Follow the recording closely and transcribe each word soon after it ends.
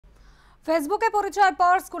ফেসবুকে পরিচয়ের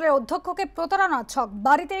পর স্কুলের অধ্যক্ষকে প্রতারণার ছক।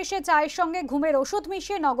 বাড়িতে এসে চায়ের সঙ্গে ঘুমের ওষুধ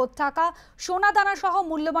মিশিয়ে নগদ টাকা, সোনা দানা সহ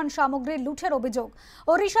মূল্যবান সামগ্রী লুঠের অভিযোগ।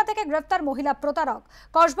 ওড়িশা থেকে গ্রেফতার মহিলা প্রতারক।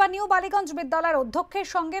 কসবা নিউ বালিগঞ্জ বিদ্যালয়ের অধ্যক্ষের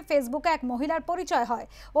সঙ্গে ফেসবুকে এক মহিলার পরিচয় হয়।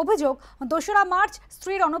 অভিযোগ, ২রা মার্চ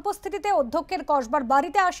স্ত্রীর অনুপস্থিতিতে অধ্যক্ষের কসবার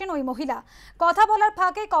বাড়িতে আসেন ওই মহিলা। কথা বলার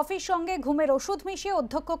ফাঁকে কফির সঙ্গে ঘুমের ওষুধ মিশিয়ে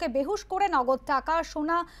অধ্যক্ষকে বেহুশ করে নগদ টাকা,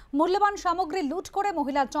 সোনা, মূল্যবান সামগ্রী লুট করে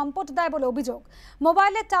মহিলা চম্পট দেয় বলে অভিযোগ।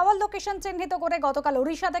 মোবাইলের টাওয়ার লোকেশন চিহ্নিত করে গতকাল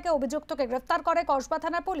ওড়িশা থেকে অভিযুক্তকে গ্রেফতার করে কসবা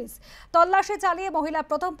থানার পুলিশ। তল্লাশি চালিয়ে মহিলা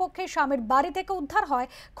প্রথম পক্ষের স্বামীর বাড়ি থেকে উদ্ধার হয়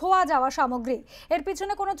খোয়া যাওয়া সামগ্রী। এর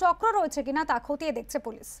পিছনে কোনো চক্র রয়েছে কিনা তা খতিয়ে দেখছে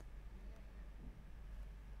পুলিশ।